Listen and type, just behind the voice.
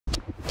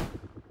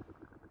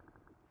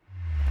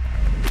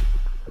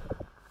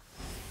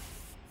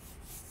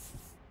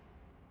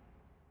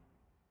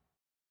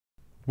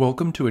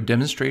Welcome to a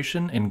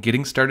demonstration and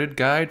getting started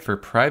guide for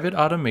Private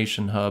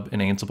Automation Hub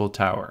in Ansible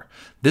Tower.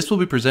 This will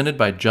be presented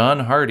by John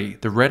Hardy,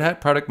 the Red Hat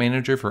Product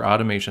Manager for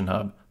Automation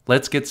Hub.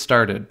 Let's get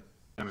started.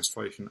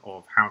 Demonstration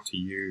of how to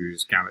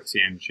use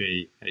Galaxy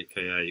NG,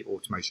 aka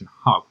Automation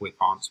Hub, with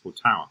Ansible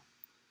Tower.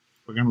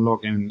 We're going to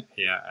log in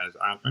here as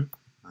admin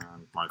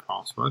and my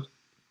password.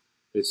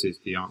 This is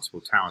the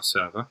Ansible Tower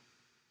server.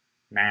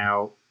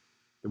 Now,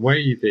 the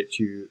way that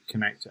you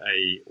connect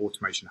a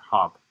Automation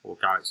Hub or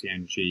Galaxy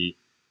NG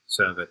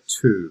server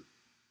to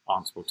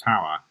Ansible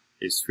Tower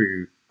is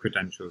through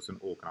credentials and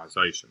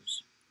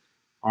organizations.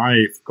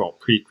 I've got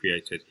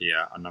pre-created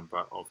here a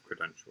number of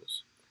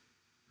credentials.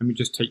 Let me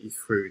just take you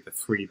through the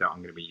three that I'm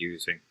going to be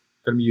using.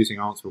 I'm going to be using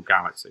Ansible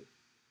Galaxy.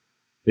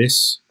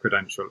 This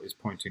credential is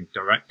pointing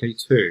directly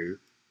to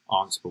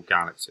Ansible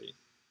Galaxy.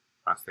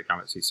 That's the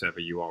Galaxy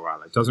server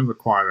URL. It doesn't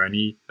require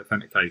any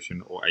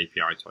authentication or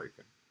API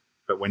token.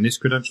 But when this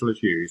credential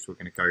is used, we're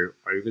going to go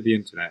over the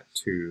internet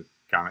to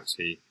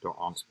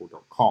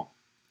galaxy.ansible.com.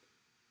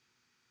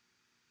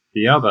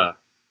 The other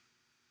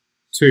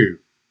two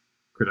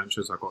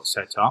credentials I've got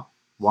set up,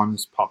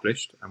 one's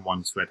published and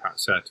one's Red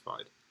Hat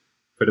certified.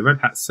 For the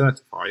Red Hat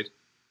certified,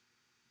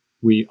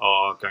 we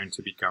are going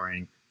to be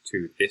going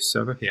to this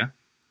server here,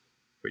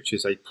 which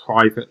is a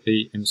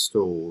privately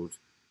installed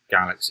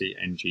Galaxy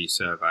NG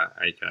server,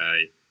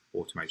 aka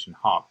Automation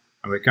Hub.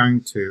 And we're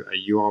going to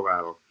a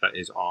URL that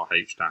is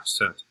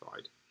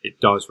RH-certified. It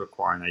does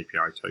require an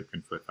API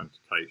token for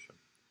authentication.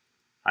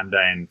 And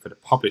then for the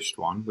published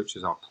one, which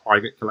is our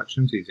private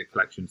collections, these are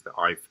collections that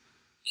I've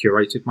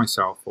curated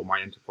myself for my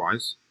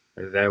enterprise.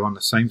 They're on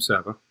the same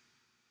server,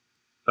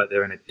 but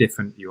they're in a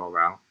different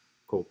URL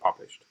called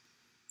published.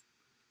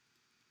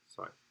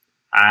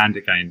 And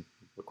again,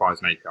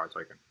 requires an API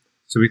token.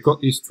 So we've got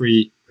these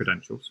three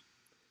credentials.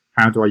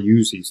 How do I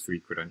use these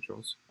three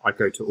credentials? I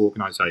go to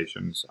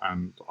organizations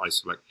and I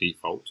select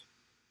default.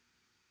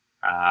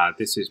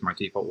 This is my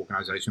default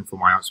organization for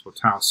my Ansible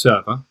Tower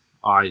server.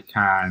 I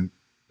can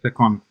click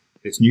on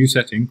this new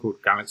setting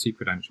called Galaxy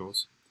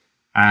Credentials.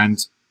 And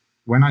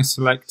when I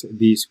select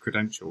these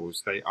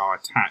credentials, they are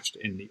attached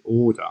in the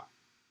order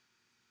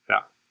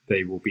that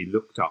they will be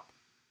looked up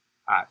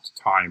at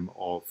time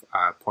of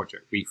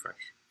project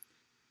refresh,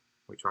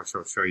 which I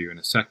shall show you in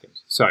a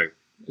second. So,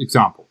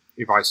 example,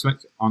 if I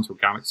select Ansible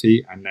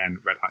Galaxy and then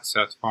Red Hat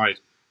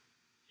Certified,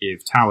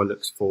 if Tower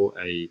looks for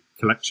a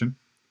collection,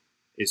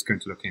 it's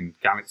going to look in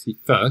Galaxy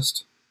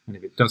first, and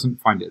if it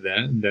doesn't find it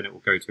there, then it will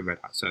go to Red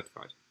Hat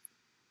Certified,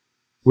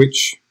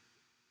 which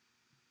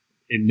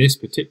in this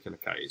particular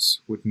case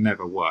would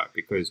never work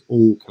because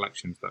all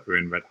collections that are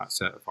in Red Hat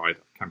Certified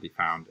can be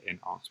found in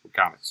Ansible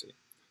Galaxy.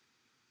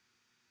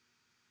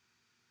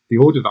 The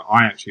order that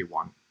I actually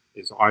want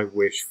is I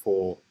wish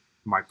for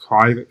my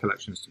private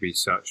collections to be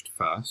searched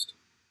first.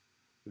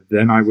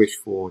 Then I wish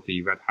for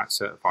the Red Hat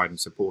certified and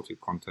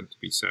supported content to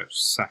be searched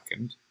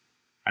second.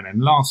 And then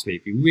lastly,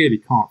 if you really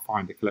can't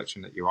find the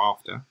collection that you're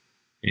after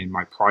in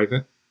my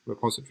private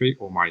repository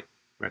or my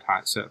Red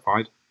Hat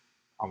certified,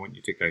 I want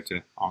you to go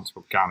to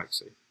Ansible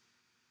Galaxy.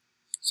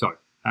 So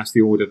that's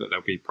the order that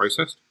they'll be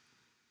processed.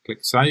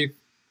 Click Save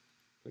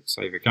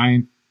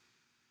again.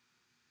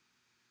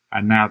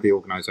 And now the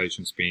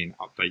organization's been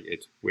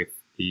updated with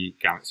the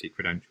Galaxy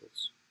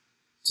credentials.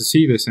 To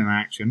see this in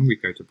action, we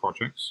go to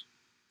Projects.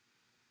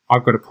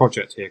 I've got a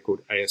project here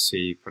called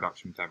ASC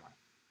Production Demo.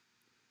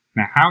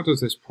 Now, how does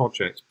this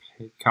project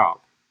pick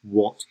up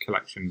what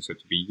collections are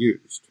to be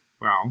used?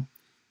 Well,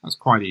 that's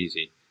quite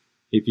easy.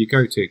 If you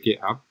go to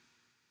GitHub,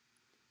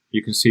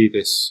 you can see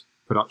this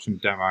production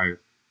demo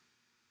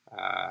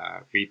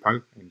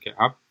repo in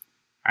GitHub.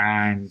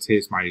 And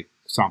here's my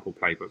sample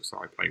playbooks that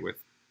I play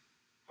with.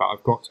 But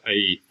I've got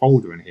a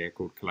folder in here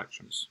called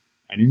Collections.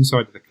 And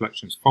inside of the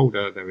Collections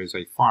folder, there is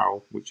a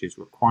file which is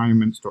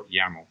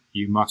requirements.yaml.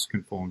 You must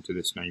conform to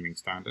this naming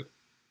standard.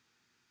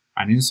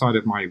 And inside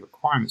of my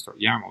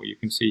requirements.yaml, you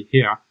can see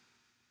here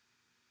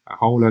a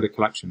whole load of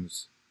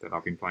collections that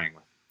I've been playing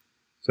with.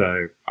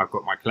 So I've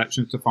got my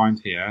collections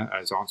defined here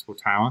as Ansible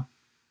Tower.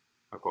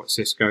 I've got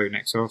Cisco,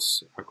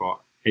 Nexus. I've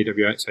got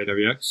AWX,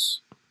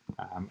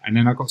 and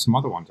then I've got some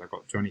other ones. I've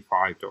got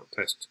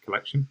 25.test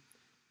collection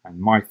and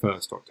my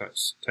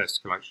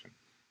first.test collection.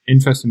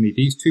 Interestingly,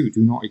 these two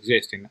do not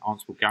exist in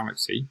Ansible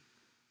Galaxy,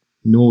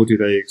 nor do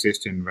they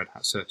exist in Red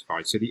Hat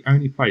Certified. So the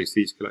only place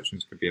these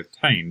collections can be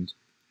obtained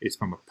is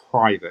from a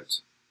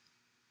private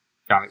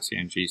Galaxy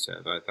NG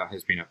server that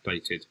has been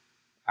updated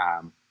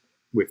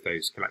with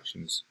those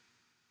collections.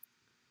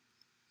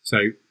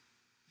 So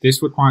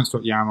this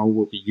requirements.yaml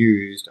will be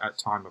used at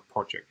time of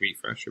project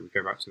refresh. So we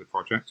go back to the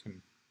project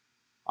in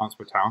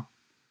Ansible Tower.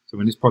 So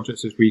when this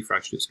project is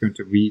refreshed, it's going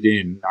to read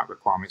in that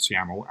requirements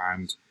YAML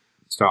and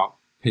start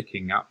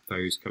picking up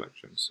those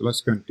collections. So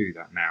let's go and do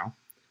that now.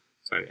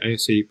 So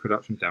ASC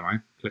production demo,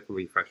 click a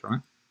refresh on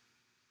it.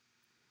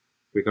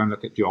 We're going to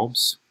look at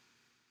jobs,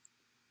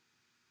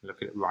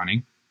 look at it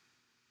running.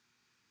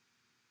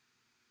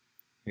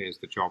 Here's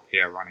the job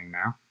here running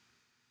now.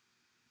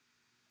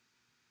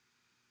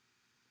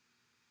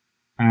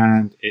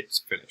 And it's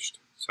finished.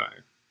 So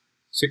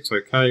 6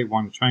 OK,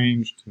 1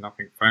 changed,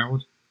 nothing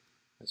failed.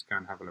 Let's go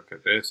and have a look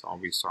at this. I'll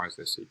resize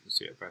this so you can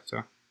see it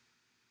better.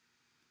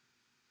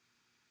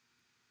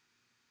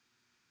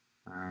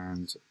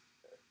 And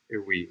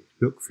if we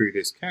look through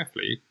this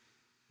carefully,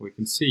 we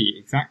can see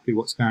exactly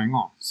what's going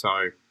on.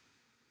 So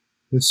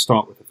let's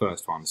start with the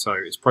first one. So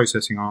it's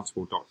processing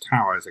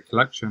Ansible.Tower as a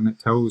collection. It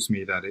tells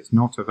me that it's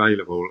not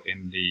available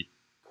in the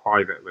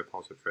private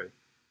repository,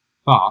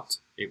 but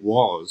it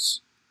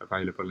was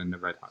available in the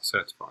Red Hat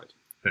Certified.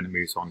 Then it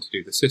moves on to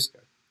do the Cisco.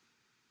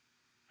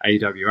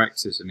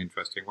 AWX is an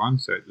interesting one.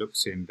 So it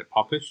looks in the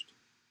published.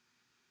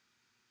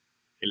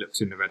 It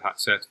looks in the Red Hat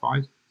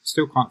Certified.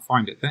 Still can't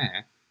find it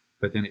there,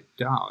 but then it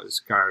does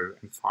go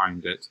and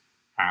find it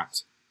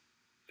at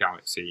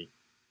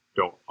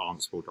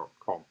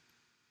galaxy.ansible.com.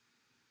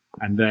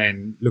 And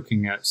then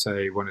looking at,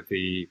 say, one of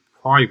the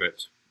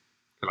private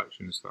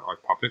collections that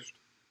I've published,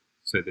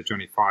 so the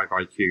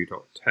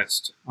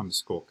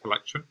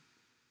Johnny5iq.test_collection,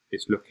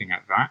 it's looking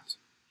at that.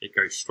 It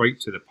goes straight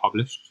to the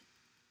published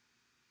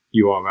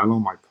URL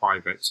on my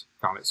private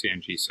Galaxy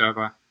NG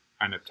server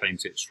and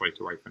obtains it straight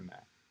away from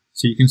there.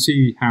 So you can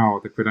see how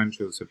the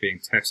credentials are being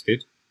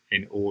tested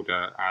in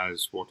order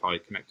as what I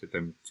connected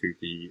them to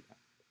the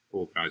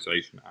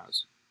organization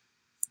as.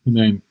 And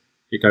then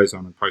it goes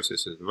on and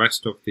processes the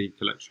rest of the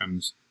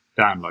collections,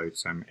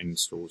 downloads them,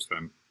 installs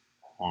them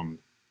on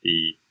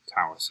the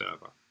Tower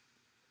server.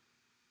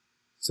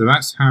 So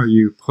that's how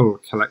you pull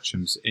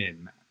collections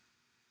in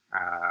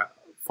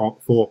for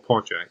a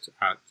project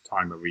at the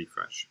time of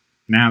refresh.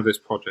 Now this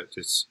project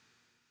is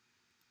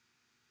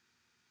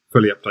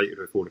fully updated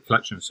with all the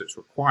collections that's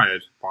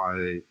required by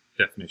the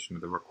definition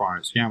of the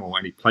requirements YAML.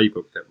 Any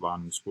playbook that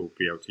runs will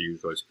be able to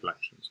use those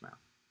collections now.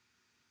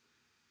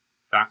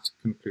 That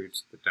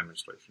concludes the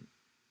demonstration.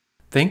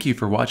 Thank you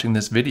for watching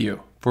this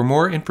video. For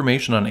more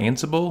information on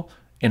Ansible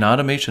and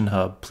Automation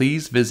Hub,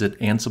 please visit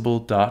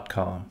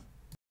ansible.com.